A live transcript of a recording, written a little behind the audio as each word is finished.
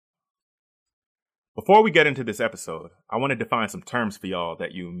Before we get into this episode, I want to define some terms for y'all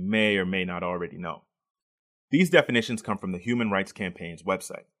that you may or may not already know. These definitions come from the Human Rights Campaign's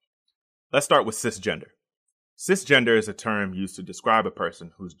website. Let's start with cisgender. Cisgender is a term used to describe a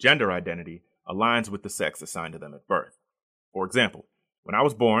person whose gender identity aligns with the sex assigned to them at birth. For example, when I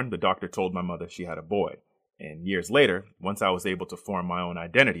was born, the doctor told my mother she had a boy, and years later, once I was able to form my own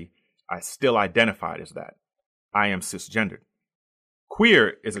identity, I still identified as that. I am cisgendered.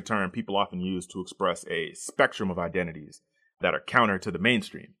 Queer is a term people often use to express a spectrum of identities that are counter to the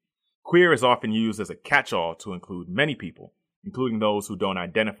mainstream. Queer is often used as a catch-all to include many people, including those who don't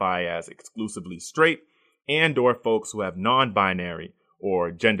identify as exclusively straight and/or folks who have non-binary or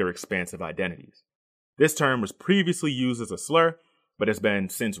gender-expansive identities. This term was previously used as a slur, but has been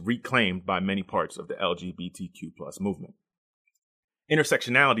since reclaimed by many parts of the LGBTQ+ movement.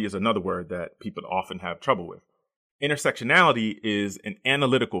 Intersectionality is another word that people often have trouble with. Intersectionality is an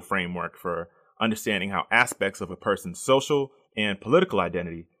analytical framework for understanding how aspects of a person's social and political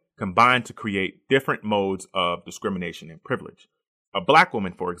identity combine to create different modes of discrimination and privilege. A Black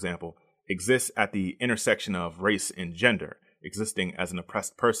woman, for example, exists at the intersection of race and gender, existing as an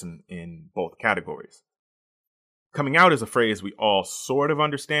oppressed person in both categories. Coming out is a phrase we all sort of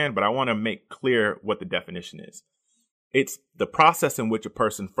understand, but I want to make clear what the definition is. It's the process in which a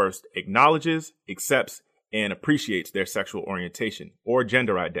person first acknowledges, accepts, and appreciates their sexual orientation or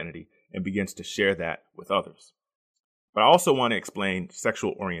gender identity and begins to share that with others. But I also want to explain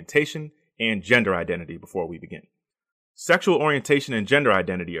sexual orientation and gender identity before we begin. Sexual orientation and gender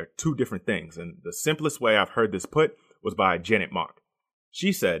identity are two different things, and the simplest way I've heard this put was by Janet Mock.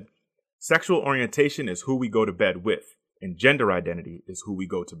 She said, "Sexual orientation is who we go to bed with, and gender identity is who we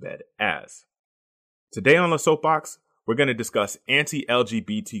go to bed as." Today on The Soapbox, we're going to discuss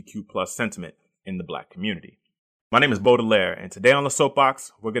anti-LGBTQ+ sentiment in the Black community. My name is Baudelaire, and today on The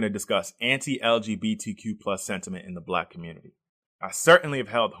Soapbox, we're going to discuss anti-LGBTQ+ sentiment in the Black community. I certainly have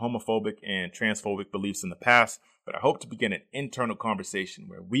held homophobic and transphobic beliefs in the past, but I hope to begin an internal conversation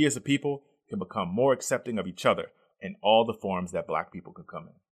where we as a people can become more accepting of each other in all the forms that Black people can come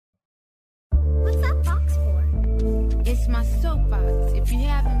in. What's that box for? It's my soapbox. If you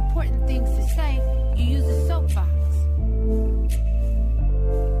have important things to say, you use a soapbox.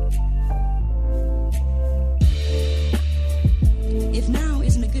 If now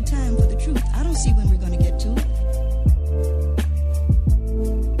isn't a good time for the truth, I don't see when we're going to get to it.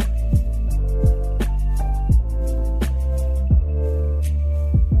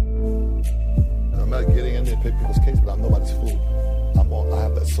 I'm not getting into people's case, but I'm nobody's fool. I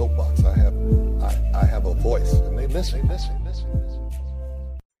have that soapbox. I have a voice, and they listen.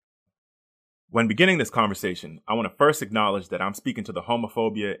 When beginning this conversation, I want to first acknowledge that I'm speaking to the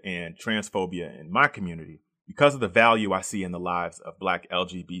homophobia and transphobia in my community because of the value I see in the lives of Black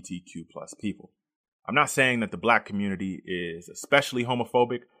LGBTQ+ people. I'm not saying that the Black community is especially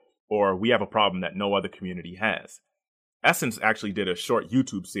homophobic or we have a problem that no other community has. Essence actually did a short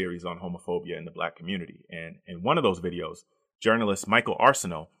YouTube series on homophobia in the Black community, and in one of those videos, journalist Michael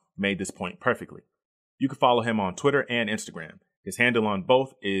Arsenault made this point perfectly. You can follow him on Twitter and Instagram. His handle on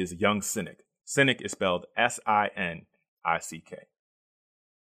both is Young Cynic. Cynic is spelled Sinick.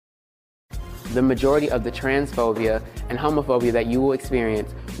 The majority of the transphobia and homophobia that you will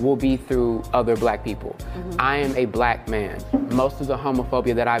experience will be through other Black people. I am a Black man. Most of the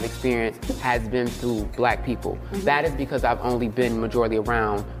homophobia that I've experienced has been through Black people. That is because I've only been majority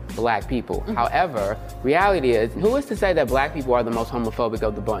around Black people. However, reality is, who is to say that Black people are the most homophobic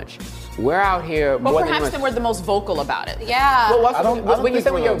of the bunch? We're out here Well, more perhaps than they were the most vocal about it. Yeah. Well, I don't when you think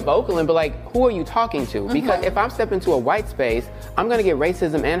say when you're vocal, but like, who are you talking to? Because if I'm stepping into a white space, I'm gonna get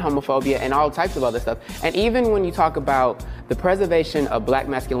racism and homophobia and all types of other stuff. And even when you talk about the preservation of Black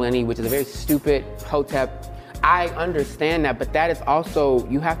masculinity, which is a very stupid hotep, I understand that, but that is also,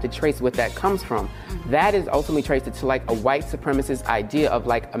 you have to trace what that comes from. That is ultimately traced to like a white supremacist idea of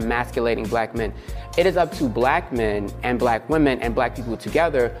like emasculating Black men. It is up to Black men and Black women and Black people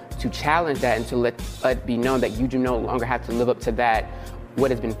together to challenge that and to let it be known that you do no longer have to live up to that, what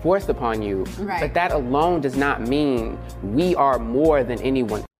has been forced upon you. Right. But that alone does not mean we are more than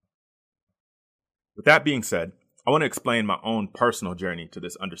anyone. With that being said, I want to explain my own personal journey to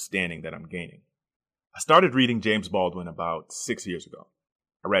this understanding that I'm gaining. I started reading James Baldwin about 6 years ago.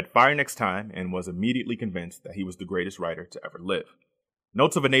 I read Fire Next Time and was immediately convinced that he was the greatest writer to ever live.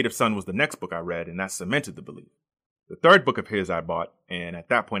 Notes of a Native Son was the next book I read, and that cemented the belief. The third book of his I bought, and at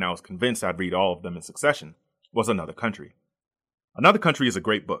that point I was convinced I'd read all of them in succession, was Another Country. Another Country is a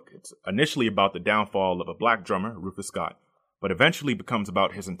great book. It's initially about the downfall of a Black drummer, Rufus Scott, but eventually becomes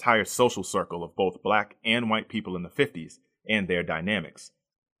about his entire social circle of both Black and white people in the 50s and their dynamics.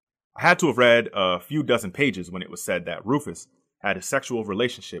 I had to have read a few dozen pages when it was said that Rufus had a sexual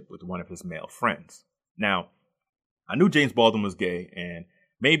relationship with one of his male friends. Now, I knew James Baldwin was gay, and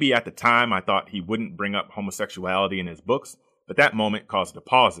maybe at the time I thought he wouldn't bring up homosexuality in his books, but that moment caused a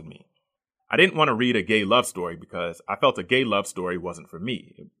pause in me. I didn't want to read a gay love story because I felt a gay love story wasn't for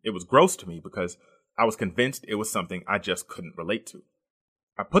me. It was gross to me because I was convinced it was something I just couldn't relate to.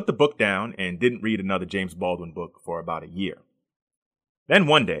 I put the book down and didn't read another James Baldwin book for about a year. Then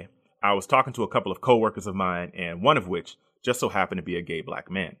one day, I was talking to a couple of coworkers of mine, and one of which just so happened to be a gay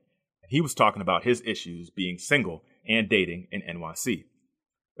black man. He was talking about his issues being single and dating in NYC.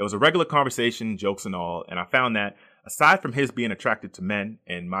 It was a regular conversation, jokes and all, and I found that aside from his being attracted to men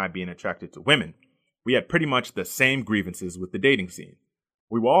and my being attracted to women, we had pretty much the same grievances with the dating scene.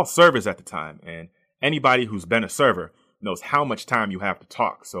 We were all servers at the time, and anybody who's been a server knows how much time you have to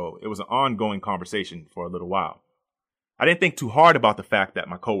talk, so it was an ongoing conversation for a little while. I didn't think too hard about the fact that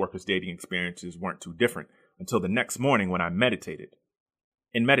my coworkers' dating experiences weren't too different until the next morning when I meditated.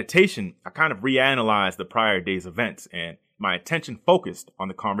 In meditation, I kind of reanalyzed the prior day's events, and my attention focused on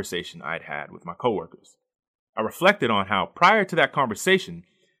the conversation I'd had with my coworkers. I reflected on how prior to that conversation,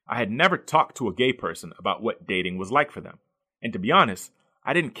 I had never talked to a gay person about what dating was like for them. And to be honest,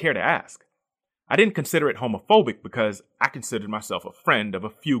 I didn't care to ask. I didn't consider it homophobic because I considered myself a friend of a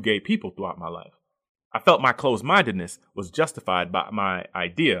few gay people throughout my life. I felt my closed-mindedness was justified by my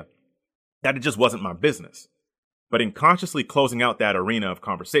idea that it just wasn't my business. But in consciously closing out that arena of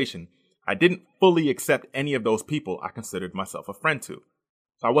conversation, I didn't fully accept any of those people I considered myself a friend to.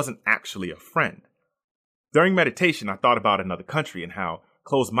 So I wasn't actually a friend. During meditation, I thought about another country and how,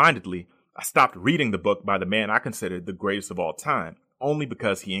 closed-mindedly, I stopped reading the book by the man I considered the greatest of all time, only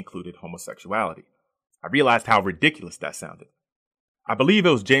because he included homosexuality. I realized how ridiculous that sounded. I believe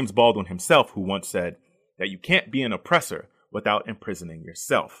it was James Baldwin himself who once said that you can't be an oppressor without imprisoning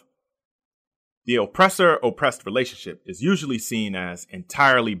yourself. The oppressor-oppressed relationship is usually seen as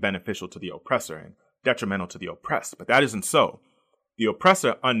entirely beneficial to the oppressor and detrimental to the oppressed, but that isn't so. The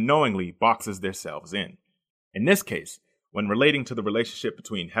oppressor unknowingly boxes themselves in. In this case, when relating to the relationship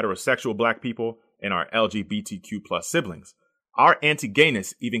between heterosexual black people and our LGBTQ plus siblings, our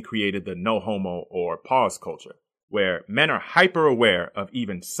anti-gayness even created the no homo or pause culture, where men are hyper-aware of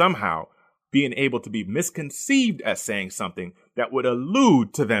even somehow being able to be misconceived as saying something that would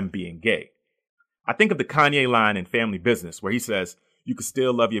allude to them being gay. I think of the Kanye line in Family Business where he says, "You can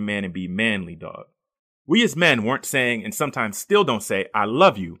still love your man and be manly, dog." We as men weren't saying and sometimes still don't say, "I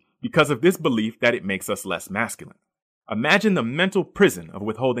love you," because of this belief that it makes us less masculine. Imagine the mental prison of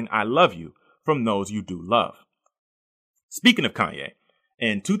withholding "I love you" from those you do love. Speaking of Kanye,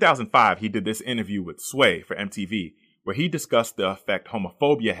 in 2005, he did this interview with Sway for MTV, where he discussed the effect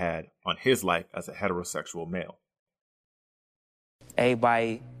homophobia had on his life as a heterosexual male.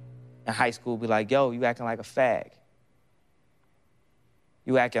 Everybody in high school be like, "Yo, you acting like a fag.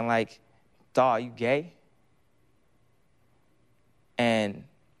 You acting like, dawg, you gay?" And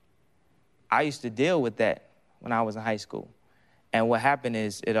I used to deal with that when I was in high school. And what happened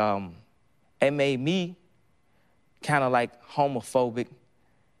is it made me kind of like homophobic,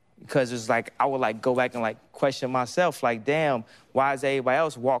 because it's like I would like go back and like question myself, like, damn, why does everybody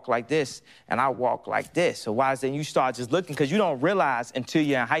else walk like this and I walk like this? So why is then you start just looking, because you don't realize until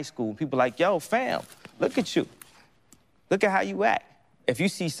you're in high school, people like, "Yo, fam, look at you. Look at how you act." If you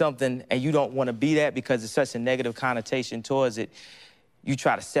see something and you don't want to be that because it's such a negative connotation towards it, you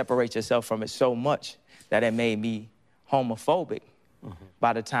try to separate yourself from it so much that it made me homophobic.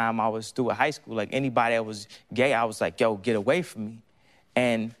 By the time I was through high school, like anybody that was gay, I was like, "Yo, get away from me."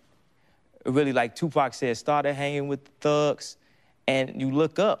 And really, like Tupac said, started hanging with the thugs, and you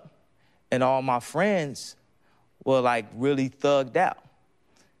look up, and all my friends were like really thugged out.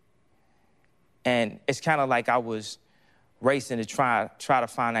 And it's kind of like I was racing to try to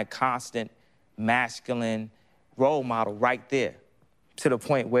find that constant masculine role model right there, to the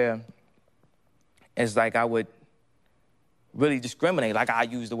point where it's like I would really discriminate. Like I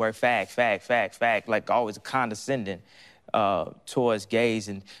use the word fag, like always condescending towards gays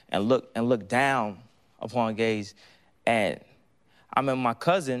and look down upon gays. And I remember my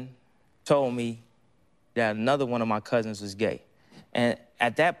cousin told me that another one of my cousins was gay. And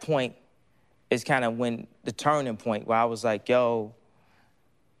at that point, it's kind of when the turning point where I was like, yo,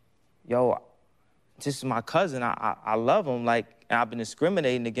 this is my cousin. I love him. Like, and I've been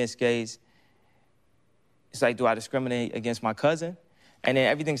discriminating against gays. It's like, do I discriminate against my cousin? And then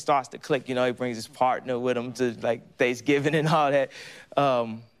everything starts to click. You know, he brings his partner with him to, like, Thanksgiving and all that.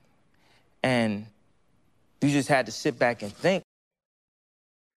 And you just had to sit back and think.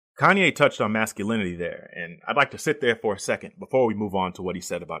 Kanye touched on masculinity there, and I'd like to sit there for a second before we move on to what he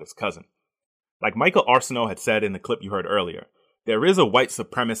said about his cousin. Like Michael Arceneaux had said in the clip you heard earlier, there is a white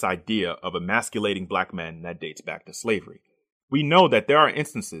supremacist idea of emasculating black men that dates back to slavery. We know that there are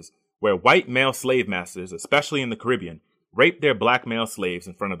instances where white male slave masters, especially in the Caribbean, raped their black male slaves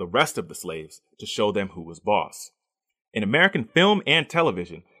in front of the rest of the slaves to show them who was boss. In American film and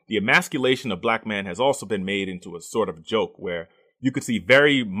television, the emasculation of black men has also been made into a sort of joke where you could see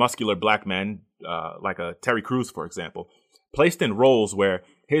very muscular black men, like a Terry Crews, for example, placed in roles where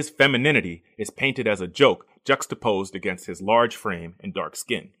his femininity is painted as a joke juxtaposed against his large frame and dark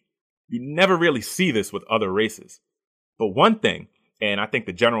skin. You never really see this with other races. But one thing, and I think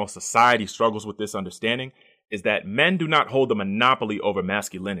the general society struggles with this understanding, is that men do not hold a monopoly over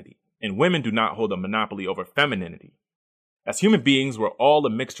masculinity, and women do not hold a monopoly over femininity. As human beings, we're all a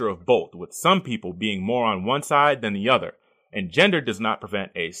mixture of both, with some people being more on one side than the other, and gender does not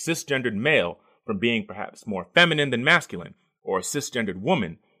prevent a cisgendered male from being perhaps more feminine than masculine, or a cisgendered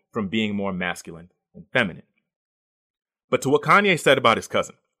woman from being more masculine than feminine. But to what Kanye said about his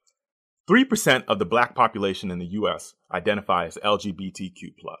cousin, 3% of the black population in the US identify as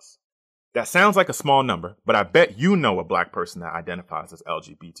LGBTQ+. That sounds like a small number, but I bet you know a black person that identifies as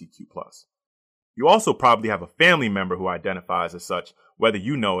LGBTQ+. You also probably have a family member who identifies as such, whether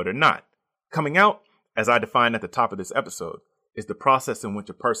you know it or not. Coming out, as I defined at the top of this episode, is the process in which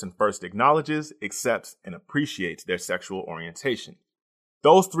a person first acknowledges, accepts, and appreciates their sexual orientation.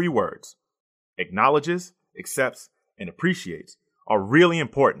 Those three words, acknowledges, accepts, and appreciates, are really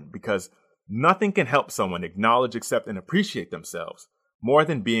important because nothing can help someone acknowledge, accept, and appreciate themselves more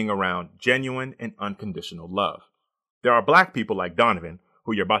than being around genuine and unconditional love. There are black people like Donovan,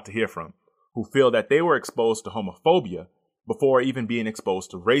 who you're about to hear from, who feel that they were exposed to homophobia before even being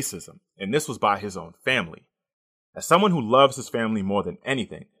exposed to racism, and this was by his own family. As someone who loves his family more than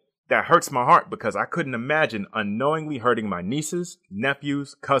anything, that hurts my heart because I couldn't imagine unknowingly hurting my nieces,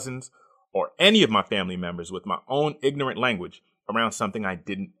 nephews, cousins, or any of my family members with my own ignorant language around something I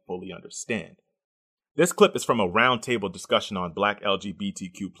didn't fully understand. This clip is from a roundtable discussion on black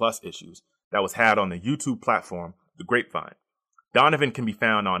LGBTQ+ issues that was had on the YouTube platform, The Grapevine. Donovan can be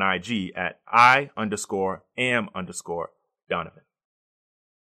found on IG at I_am_Donovan.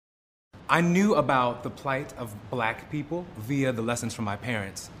 I knew about the plight of black people via the lessons from my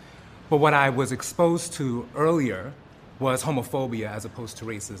parents. But what I was exposed to earlier was homophobia as opposed to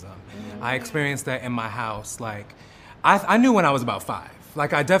racism. I experienced that in my house. I knew when I was about 5.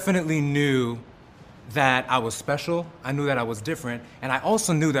 I definitely knew that I was special. I knew that I was different. And I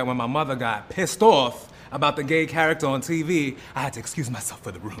also knew that when my mother got pissed off about the gay character on TV, I had to excuse myself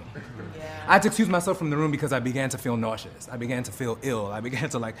for the room. I had to excuse myself from the room because I began to feel nauseous. I began to feel ill. I began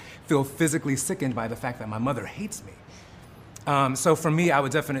to feel physically sickened by the fact that my mother hates me. So for me, I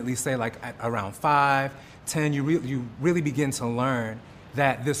would definitely say at around 5, 10, you really begin to learn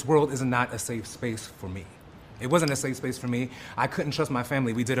that this world is not a safe space for me. It wasn't a safe space for me. I couldn't trust my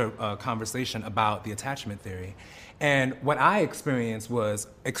family. We did a conversation about the attachment theory. And what I experienced was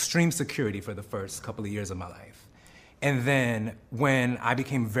extreme security for the first couple of years of my life. And then when I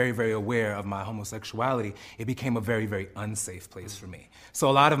became very, very aware of my homosexuality, it became a very, very unsafe place for me. So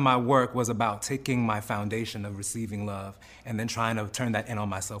a lot of my work was about taking my foundation of receiving love and then trying to turn that in on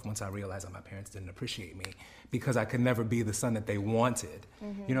myself once I realized that my parents didn't appreciate me because I could never be the son that they wanted.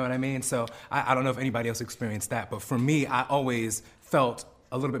 You know what I mean? So I don't know if anybody else experienced that, but for me, I always felt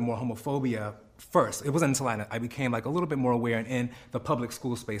a little bit more homophobia first. It wasn't until I became a little bit more aware and in the public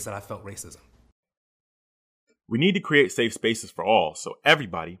school space that I felt racism. We need to create safe spaces for all so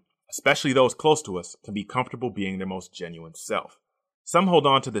everybody, especially those close to us, can be comfortable being their most genuine self. Some hold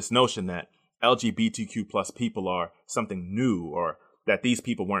on to this notion that LGBTQ+ people are something new or that these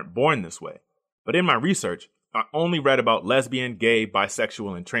people weren't born this way. But in my research, I only read about lesbian, gay,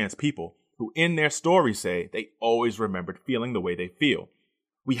 bisexual, and trans people who in their stories say they always remembered feeling the way they feel.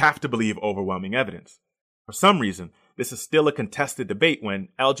 We have to believe overwhelming evidence. For some reason, this is still a contested debate when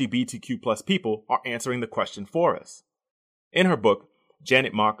LGBTQ+ people are answering the question for us. In her book,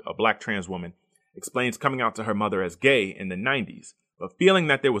 Janet Mock, a black trans woman, explains coming out to her mother as gay in the 90s, but feeling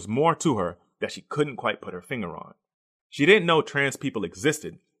that there was more to her that she couldn't quite put her finger on. She didn't know trans people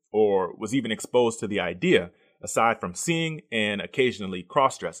existed or was even exposed to the idea aside from seeing and occasionally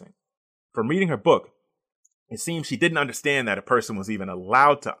cross-dressing. From reading her book, it seems she didn't understand that a person was even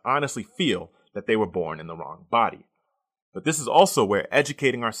allowed to honestly feel that they were born in the wrong body. But this is also where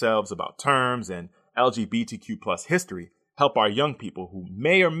educating ourselves about terms and LGBTQ+ history help our young people who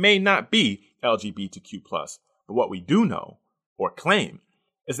may or may not be LGBTQ+. But what we do know, or claim,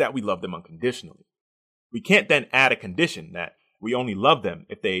 is that we love them unconditionally. We can't then add a condition that we only love them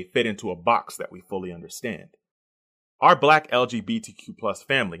if they fit into a box that we fully understand. Our Black LGBTQ plus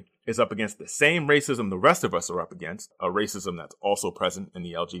family is up against the same racism the rest of us are up against, a racism that's also present in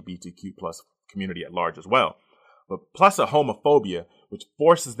the LGBTQ plus community at large as well, but plus a homophobia which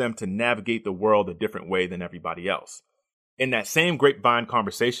forces them to navigate the world a different way than everybody else. In that same Grapevine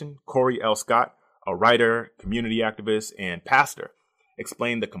conversation, Corey L. Scott, a writer, community activist, and pastor,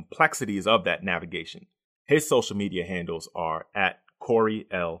 explained the complexities of that navigation. His social media handles are at Corey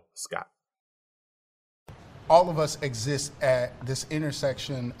L. Scott. All of us exist at this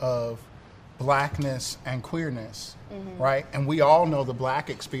intersection of blackness and queerness, right? And we all know the black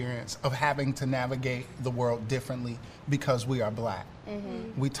experience of having to navigate the world differently because we are black.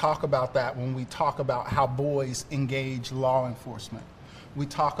 We talk about that when we talk about how boys engage law enforcement. We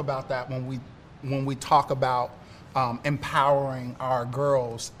talk about that when we talk about empowering our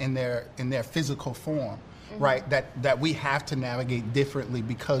girls in their physical form, right? That we have to navigate differently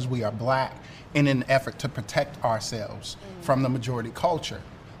because we are black in an effort to protect ourselves from the majority culture.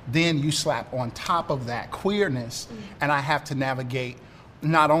 Then you slap on top of that queerness, and I have to navigate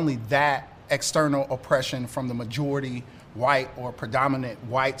not only that external oppression from the majority white or predominant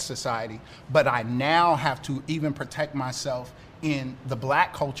white society, but I now have to even protect myself in the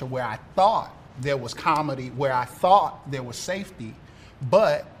black culture where I thought there was comedy, where I thought there was safety,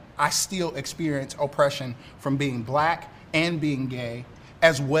 but I still experience oppression from being black and being gay,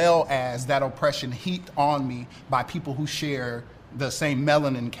 as well as that oppression heaped on me by people who share the same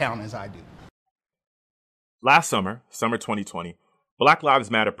melanin count as I do. Last summer, summer 2020, Black Lives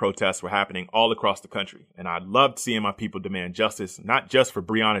Matter protests were happening all across the country, and I loved seeing my people demand justice, not just for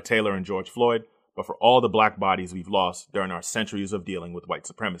Breonna Taylor and George Floyd, but for all the black bodies we've lost during our centuries of dealing with white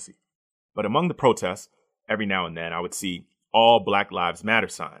supremacy. But among the protests, every now and then I would see all Black Lives Matter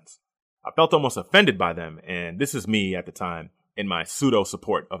signs. I felt almost offended by them, and this is me at the time in my pseudo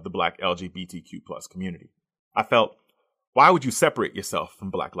support of the Black LGBTQ plus community. I felt, why would you separate yourself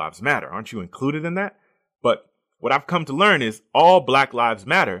from Black Lives Matter? Aren't you included in that? But what I've come to learn is all Black Lives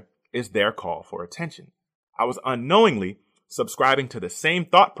Matter is their call for attention. I was unknowingly subscribing to the same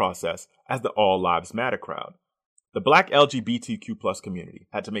thought process as the All Lives Matter crowd. The Black LGBTQ plus community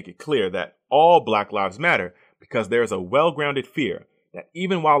had to make it clear that all Black Lives Matter because there is a well-grounded fear that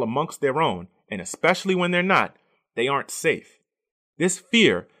even while amongst their own, and especially when they're not, they aren't safe. This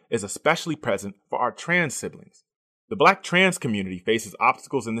fear is especially present for our trans siblings. The Black trans community faces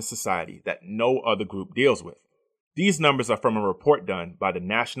obstacles in this society that no other group deals with. These numbers are from a report done by the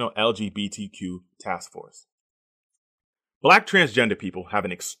National LGBTQ Task Force. Black transgender people have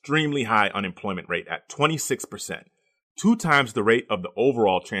an extremely high unemployment rate at 26%, 2 times the rate of the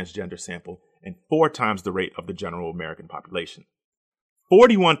overall transgender sample and 4 times the rate of the general American population.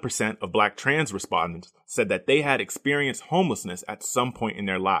 41% of Black trans respondents said that they had experienced homelessness at some point in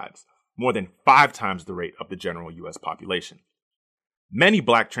their lives, more than 5 times the rate of the general U.S. population. Many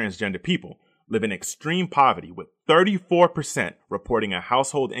Black transgender people live in extreme poverty, with 34% reporting a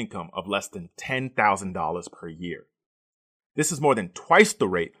household income of less than $10,000 per year. This is more than twice the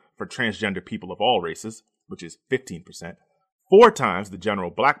rate for transgender people of all races, which is 15%, 4 times the general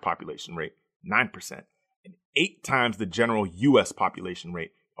Black population rate, 9%, and 8 times the general U.S. population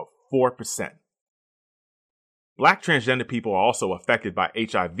rate of 4%. Black transgender people are also affected by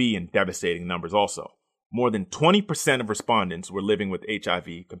HIV in devastating numbers also. More than 20% of respondents were living with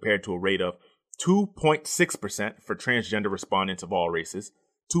HIV compared to a rate of 2.6% for transgender respondents of all races,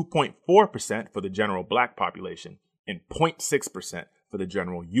 2.4% for the general Black population, and 0.6% for the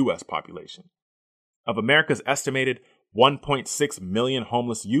general U.S. population. Of America's estimated 1.6 million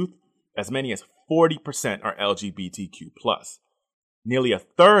homeless youth, as many as 40% are LGBTQ+. Nearly a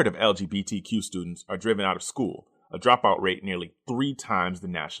third of LGBTQ students are driven out of school, a dropout rate nearly 3 times the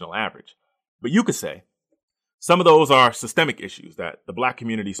national average. But you could say, some of those are systemic issues that the Black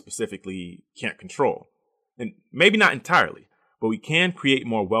community specifically can't control. And maybe not entirely, but we can create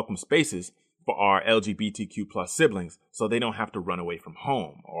more welcome spaces for our LGBTQ+ siblings so they don't have to run away from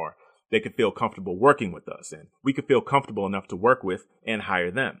home, or they could feel comfortable working with us, and we could feel comfortable enough to work with and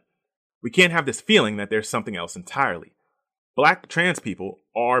hire them. We can't have this feeling that there's something else entirely. Black trans people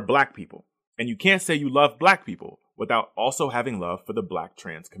are Black people, and you can't say you love Black people without also having love for the Black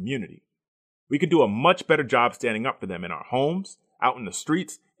trans community. We could do a much better job standing up for them in our homes, out in the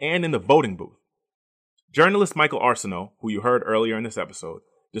streets, and in the voting booth. Journalist Michael Arceneaux, who you heard earlier in this episode,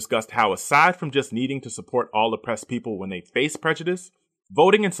 discussed how aside from just needing to support all oppressed people when they face prejudice,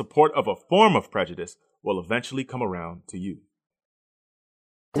 voting in support of a form of prejudice will eventually come around to you.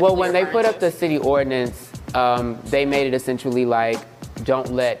 Well, when they put up the city ordinance, they made it essentially like, don't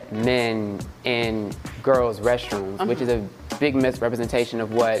let men in girls' restrooms, which is a big misrepresentation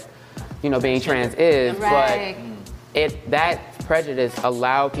of what, being trans is. Right. But that prejudice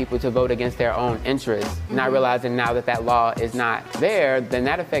allowed people to vote against their own interests, not realizing now that law is not there, then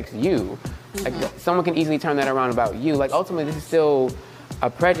that affects you. Like, someone can easily turn that around about you. Like, ultimately, this is still a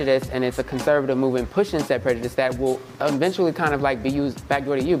prejudice, and it's a conservative movement pushing that prejudice that will eventually kind of like be used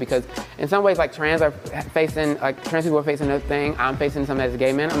backdoor to you, because in some ways, like, trans people are facing a thing, I'm facing something as a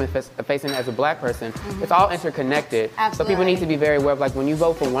gay man, I'm facing it as a black person. It's all interconnected. Absolutely. So people need to be very aware of, like, when you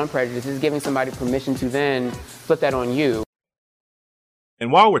vote for one prejudice, it's giving somebody permission to then flip that on you.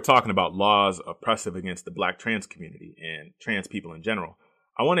 And while we're talking about laws oppressive against the black trans community and trans people in general,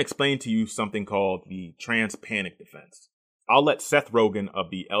 I want to explain to you something called the trans panic defense. I'll let Seth Rogen of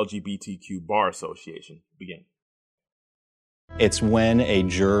the LGBTQ Bar Association begin. It's when a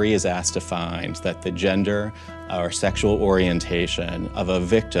jury is asked to find that the gender or sexual orientation of a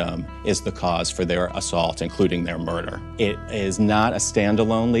victim is the cause for their assault, including their murder. It is not a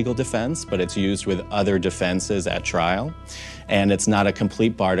standalone legal defense, but it's used with other defenses at trial. And it's not a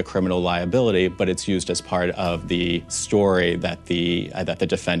complete bar to criminal liability, but it's used as part of the story that the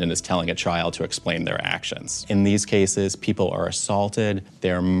defendant is telling a trial to explain their actions. In these cases, people are assaulted,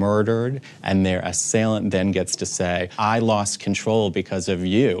 they're murdered, and their assailant then gets to say, I lost control because of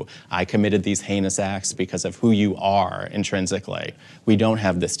you. I committed these heinous acts because of who you are intrinsically. We don't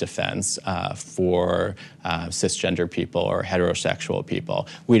have this defense for cisgender people or heterosexual people.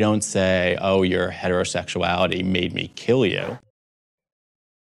 We don't say, oh, your heterosexuality made me kill you.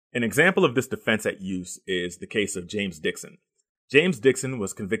 An example of this defense at use is the case of James Dixon. James Dixon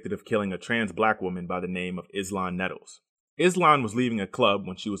was convicted of killing a trans black woman by the name of Islan Nettles. Islan was leaving a club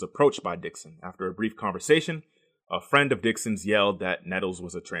when she was approached by Dixon. After a brief conversation, a friend of Dixon's yelled that Nettles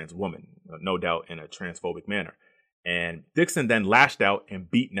was a trans woman, no doubt in a transphobic manner. And Dixon then lashed out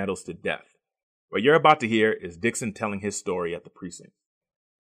and beat Nettles to death. What you're about to hear is Dixon telling his story at the precinct.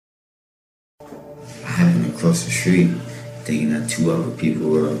 I happened across the street thinking that two other people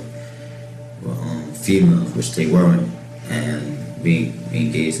were females, which they weren't, and we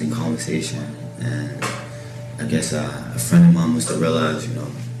engaged in conversation. And I guess a friend of mine must have realized,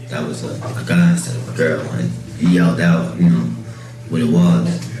 that was a guy instead of a girl, and he yelled out, what it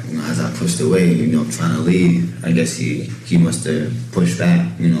was. As I pushed away, trying to leave, I guess he must have pushed back,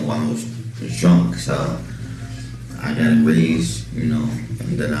 while I was drunk. So I got enraged,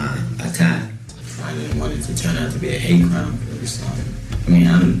 and then I attacked. I didn't want it to turn out to be a hate crime.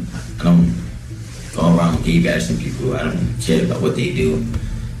 I don't go around gay bashing people. I don't care about what they do,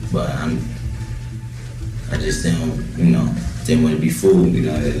 but I just didn't want to be fooled.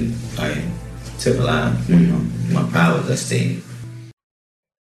 I took a lot of, my pride was at stake.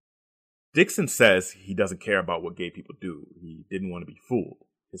 Dixon says he doesn't care about what gay people do. He didn't want to be fooled.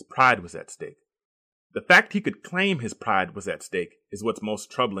 His pride was at stake. The fact he could claim his pride was at stake is what's most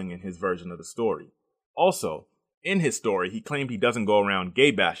troubling in his version of the story. Also, in his story, he claimed he doesn't go around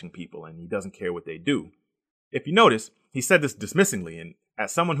gay bashing people and he doesn't care what they do. If you notice, he said this dismissingly, and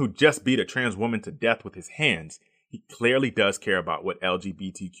as someone who just beat a trans woman to death with his hands, he clearly does care about what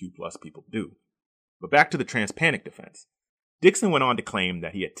LGBTQ plus people do. But back to the trans panic defense. Dixon went on to claim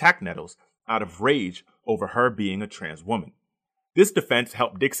that he attacked Nettles out of rage over her being a trans woman. This defense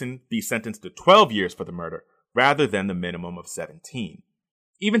helped Dixon be sentenced to 12 years for the murder rather than the minimum of 17.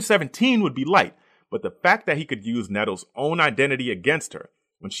 Even 17 would be light, but the fact that he could use Nettles' own identity against her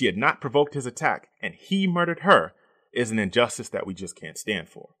when she had not provoked his attack and he murdered her is an injustice that we just can't stand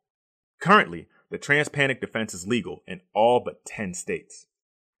for. Currently, the trans panic defense is legal in all but 10 states.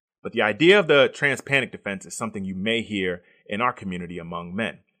 But the idea of the trans panic defense is something you may hear in our community among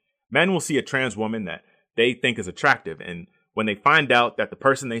men. Men will see a trans woman that they think is attractive, and when they find out that the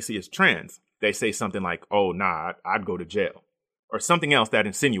person they see is trans, they say something like, oh, nah, I'd go to jail, or something else that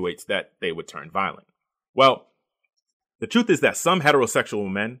insinuates that they would turn violent. Well, the truth is that some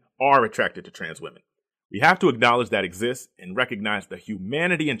heterosexual men are attracted to trans women. We have to acknowledge that exists and recognize the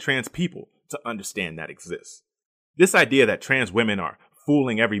humanity in trans people to understand that exists. This idea that trans women are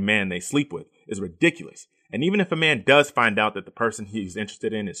fooling every man they sleep with is ridiculous. And even if a man does find out that the person he's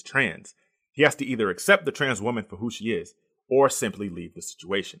interested in is trans, he has to either accept the trans woman for who she is or simply leave the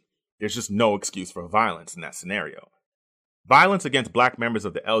situation. There's just no excuse for violence in that scenario. Violence against black members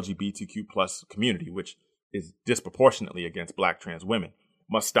of the LGBTQ plus community, which is disproportionately against black trans women,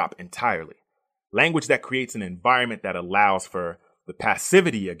 must stop entirely. Language that creates an environment that allows for the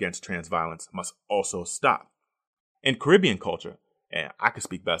passivity against trans violence must also stop. In Caribbean culture, and I could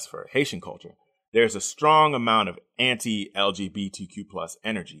speak best for Haitian culture, there's a strong amount of anti-LGBTQ plus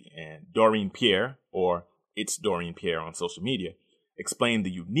energy, and Doreen Pierre, or It's Doreen Pierre on social media, explained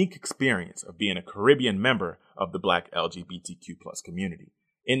the unique experience of being a Caribbean member of the Black LGBTQ plus community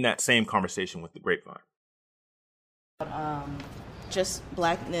in that same conversation with The Grapevine. Just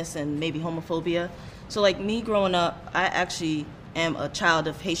blackness and maybe homophobia. So like me growing up, I actually am a child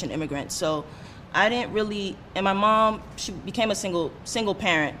of Haitian immigrants. So I didn't really, and my mom, she became a single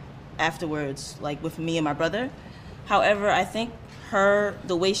parent afterwards, like with me and my brother. However, I think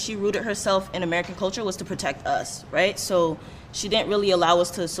the way she rooted herself in American culture was to protect us, right? So she didn't really allow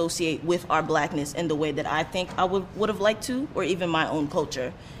us to associate with our blackness in the way that I think I would have liked to, or even my own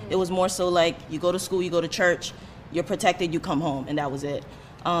culture. It was more so like, you go to school, you go to church, you're protected, you come home, and that was it.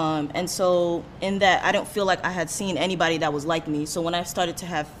 And so in that, I don't feel like I had seen anybody that was like me. So when I started to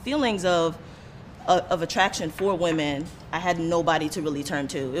have feelings of attraction for women, I had nobody to really turn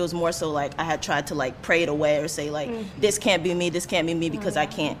to. It was more so like I had tried to like pray it away or say like, this can't be me because I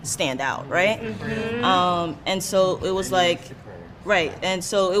can't stand out, right? And so it was like, right. And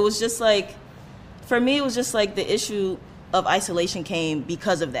so it was just like, for me, it was just like the issue of isolation came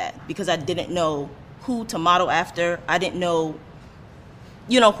because of that, because I didn't know who to model after. I didn't know,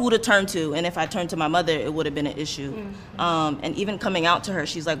 who to turn to. And if I turned to my mother, it would have been an issue. And even coming out to her,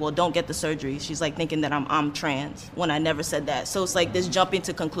 she's like, well, don't get the surgery. She's like thinking that I'm trans when I never said that. So it's like this jumping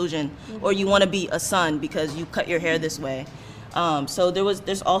to conclusion, or you want to be a son because you cut your hair this way. So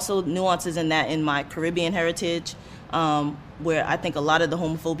there's also nuances in that in my Caribbean heritage, where I think a lot of the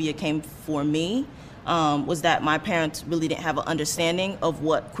homophobia came for me. Was that my parents really didn't have an understanding of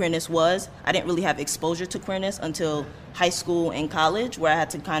what queerness was. I didn't really have exposure to queerness until high school and college, where I had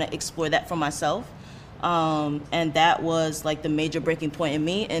to kind of explore that for myself. And that was like the major breaking point in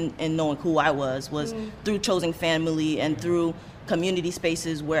me and knowing who I was through chosen family and through community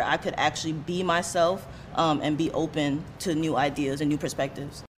spaces where I could actually be myself and be open to new ideas and new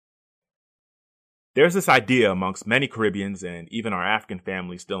perspectives. There's this idea amongst many Caribbeans and even our African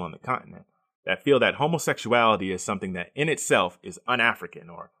families still on the continent that feel that homosexuality is something that in itself is un-African,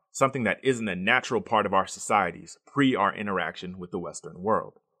 or something that isn't a natural part of our societies pre our interaction with the Western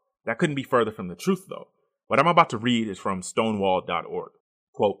world. That couldn't be further from the truth, though. What I'm about to read is from Stonewall.org.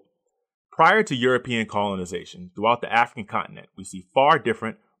 Quote, prior to European colonization, throughout the African continent, we see far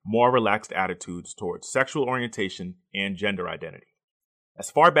different, more relaxed attitudes towards sexual orientation and gender identity. As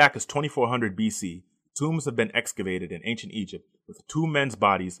far back as 2400 BC, tombs have been excavated in ancient Egypt with two men's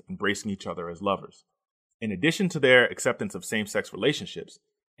bodies embracing each other as lovers. In addition to their acceptance of same-sex relationships,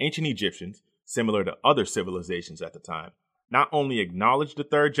 ancient Egyptians, similar to other civilizations at the time, not only acknowledged the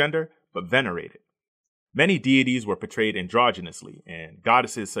third gender, but venerated. Many deities were portrayed androgynously, and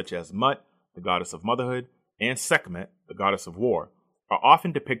goddesses such as Mut, the goddess of motherhood, and Sekhmet, the goddess of war, are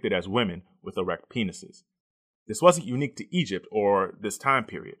often depicted as women with erect penises. This wasn't unique to Egypt or this time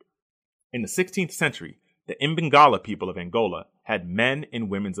period. In the 16th century, the Imbangala people of Angola had men in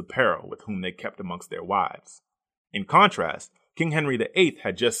women's apparel with whom they kept amongst their wives. In contrast, King Henry VIII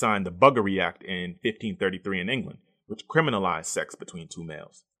had just signed the Buggery Act in 1533 in England, which criminalized sex between two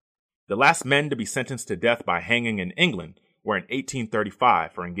males. The last men to be sentenced to death by hanging in England were in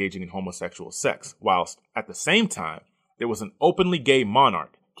 1835 for engaging in homosexual sex, whilst at the same time, there was an openly gay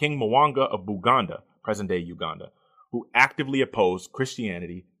monarch, King Mwanga of Buganda, present-day Uganda, who actively opposed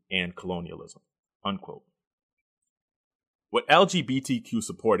Christianity and colonialism, unquote. What LGBTQ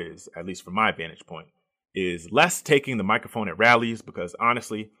support is, at least from my vantage point, is less taking the microphone at rallies because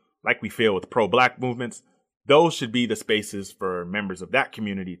honestly, like we feel with pro-black movements, those should be the spaces for members of that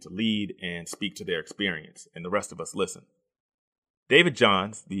community to lead and speak to their experience, and the rest of us listen. David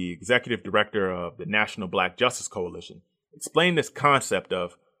Johns, the executive director of the National Black Justice Coalition, explained this concept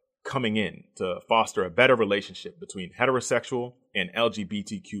of coming in to foster a better relationship between heterosexual and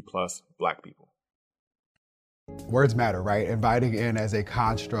LGBTQ plus black people. Words matter, right? Inviting in as a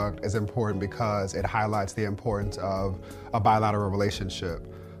construct is important because it highlights the importance of a bilateral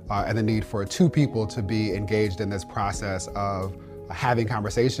relationship and the need for two people to be engaged in this process of having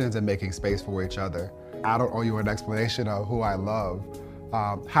conversations and making space for each other. I don't owe you an explanation of who I love.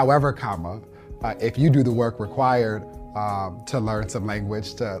 However, if you do the work required to learn some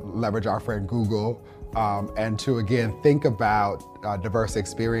language, to leverage our friend Google, and to again think about diverse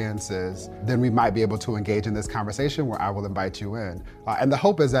experiences, then we might be able to engage in this conversation where I will invite you in. And the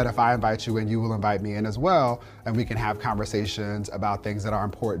hope is that if I invite you in, you will invite me in as well, and we can have conversations about things that are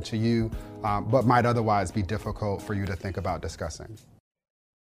important to you, but might otherwise be difficult for you to think about discussing.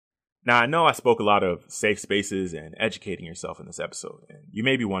 Now, I know I spoke a lot of safe spaces and educating yourself in this episode, and you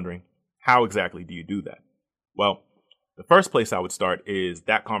may be wondering, how exactly do you do that? Well, the first place I would start is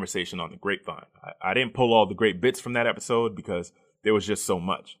that conversation on The Grapevine. I didn't pull all the great bits from that episode because there was just so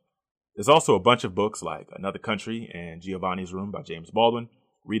much. There's also a bunch of books like Another Country and Giovanni's Room by James Baldwin,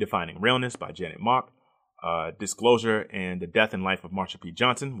 Redefining Realness by Janet Mock, Disclosure and The Death and Life of Marsha P.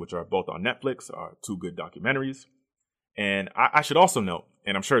 Johnson, which are both on Netflix, are two good documentaries. And I should also note,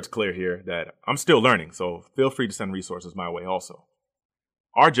 and I'm sure it's clear here, that I'm still learning, so feel free to send resources my way also.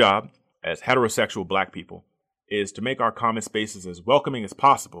 Our job as heterosexual Black people is to make our common spaces as welcoming as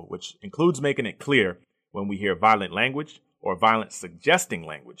possible, which includes making it clear when we hear violent language or violence suggesting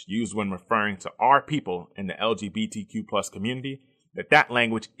language used when referring to our people in the LGBTQ plus community, that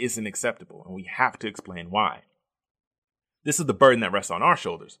language isn't acceptable, and we have to explain why. This is the burden that rests on our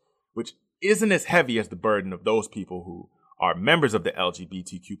shoulders, which isn't as heavy as the burden of those people who are members of the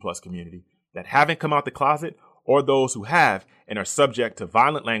LGBTQ plus community that haven't come out the closet, or those who have and are subject to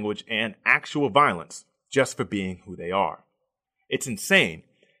violent language and actual violence just for being who they are. It's insane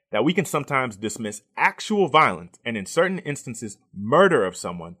that we can sometimes dismiss actual violence and in certain instances murder of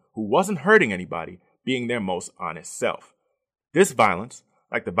someone who wasn't hurting anybody being their most honest self. This violence,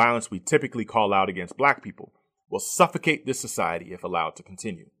 like the violence we typically call out against Black people, will suffocate this society if allowed to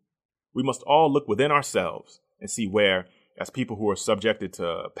continue. We must all look within ourselves and see where, as people who are subjected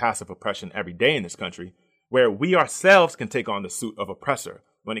to passive oppression every day in this country, where we ourselves can take on the suit of oppressor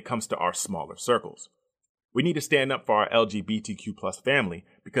when it comes to our smaller circles. We need to stand up for our LGBTQ plus family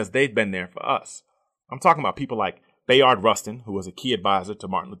because they've been there for us. I'm talking about people like Bayard Rustin, who was a key advisor to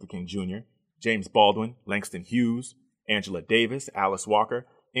Martin Luther King Jr., James Baldwin, Langston Hughes, Angela Davis, Alice Walker,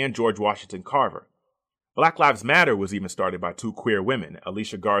 and George Washington Carver. Black Lives Matter was even started by two queer women,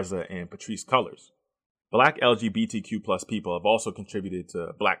 Alicia Garza and Patrisse Cullors. Black LGBTQ plus people have also contributed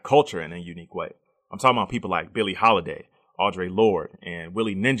to Black culture in a unique way. I'm talking about people like Billie Holiday, Audre Lorde, and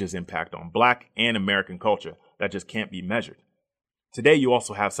Willie Ninja's impact on Black and American culture that just can't be measured. Today, you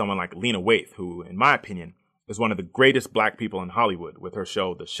also have someone like Lena Waithe, who, in my opinion, is one of the greatest Black people in Hollywood with her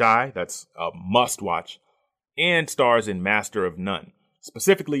show The Chi, that's a must-watch, and stars in Master of None,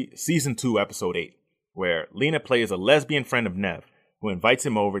 specifically Season 2, Episode 8, where Lena plays a lesbian friend of Nev who invites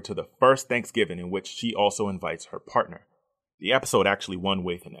him over to the first Thanksgiving in which she also invites her partner. The episode actually won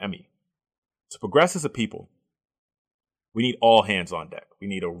Waithe an Emmy. To progress as a people, we need all hands on deck. We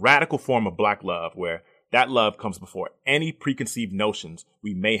need a radical form of Black love where that love comes before any preconceived notions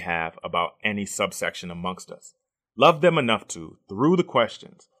we may have about any subsection amongst us. Love them enough to, through the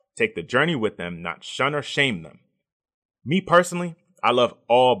questions, take the journey with them, not shun or shame them. Me personally, I love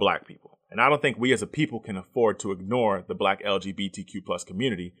all Black people, and I don't think we as a people can afford to ignore the Black LGBTQ plus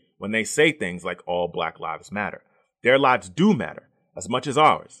community when they say things like all Black lives matter. Their lives do matter as much as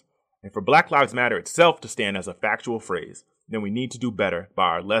ours. And for Black Lives Matter itself to stand as a factual phrase, then we need to do better by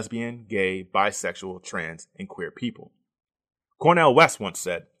our lesbian, gay, bisexual, trans, and queer people. Cornel West once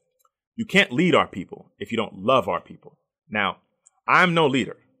said, "You can't lead our people if you don't love our people." Now, I'm no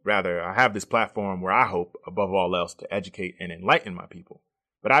leader. Rather, I have this platform where I hope, above all else, to educate and enlighten my people.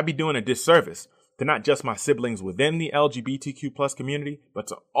 But I'd be doing a disservice to not just my siblings within the LGBTQ plus community, but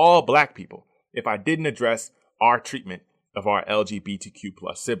to all Black people if I didn't address our treatment of our LGBTQ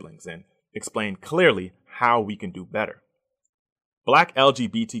plus siblings and explain clearly how we can do better. Black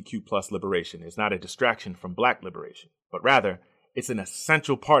LGBTQ plus liberation is not a distraction from Black liberation, but rather it's an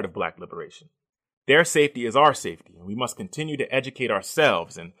essential part of Black liberation. Their safety is our safety, and we must continue to educate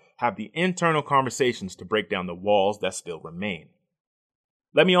ourselves and have the internal conversations to break down the walls that still remain.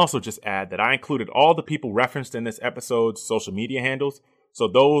 Let me also just add that I included all the people referenced in this episode's social media handles, so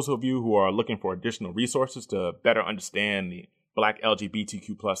those of you who are looking for additional resources to better understand the Black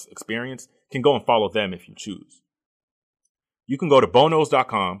LGBTQ plus experience can go and follow them if you choose. You can go to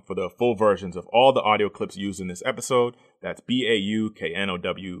bonos.com for the full versions of all the audio clips used in this episode. That's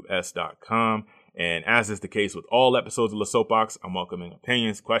BAUKNOWS.com. And as is the case with all episodes of The Soapbox, I'm welcoming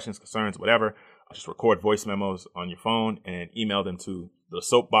opinions, questions, concerns, whatever. Just record voice memos on your phone and email them to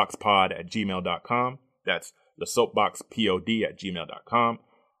thesoapboxpod@gmail.com. That's thesoapboxpod@gmail.com.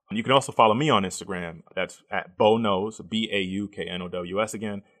 You can also follow me on Instagram. That's at Boknows, BAUKNOWS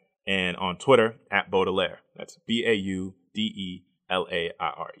again. And on Twitter, at Baudelaire. That's BAUDELAIRE.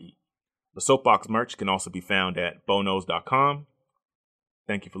 The Soapbox merch can also be found at bonos.com.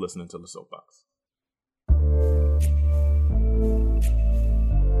 Thank you for listening to The Soapbox.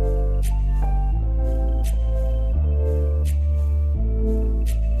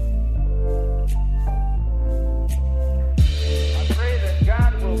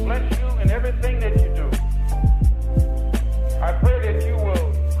 Bless you in everything that you do. I pray that you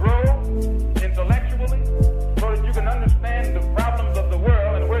will grow intellectually so that you can understand the problems of the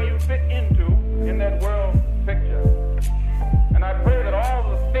world and where you fit into in that world picture. And I pray that all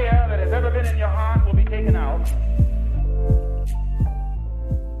the fear that has ever been in your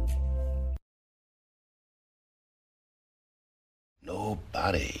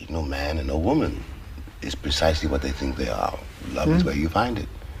nobody, no man and no woman is precisely what they think they are. Love is where you find it.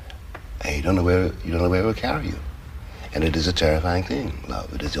 And you don't know where it will carry you. And it is a terrifying thing,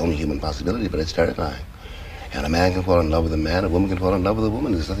 love. It is the only human possibility, but it's terrifying. And a man can fall in love with a man, a woman can fall in love with a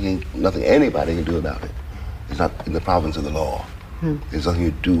woman. There's nothing anybody can do about it. It's not in the province of the law. There's nothing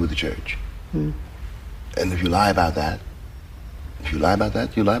you do with the church. And if you lie about that, you lie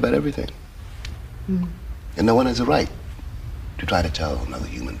about everything. And no one has a right to try to tell another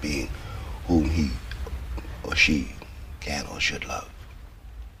human being whom he or she can or should love.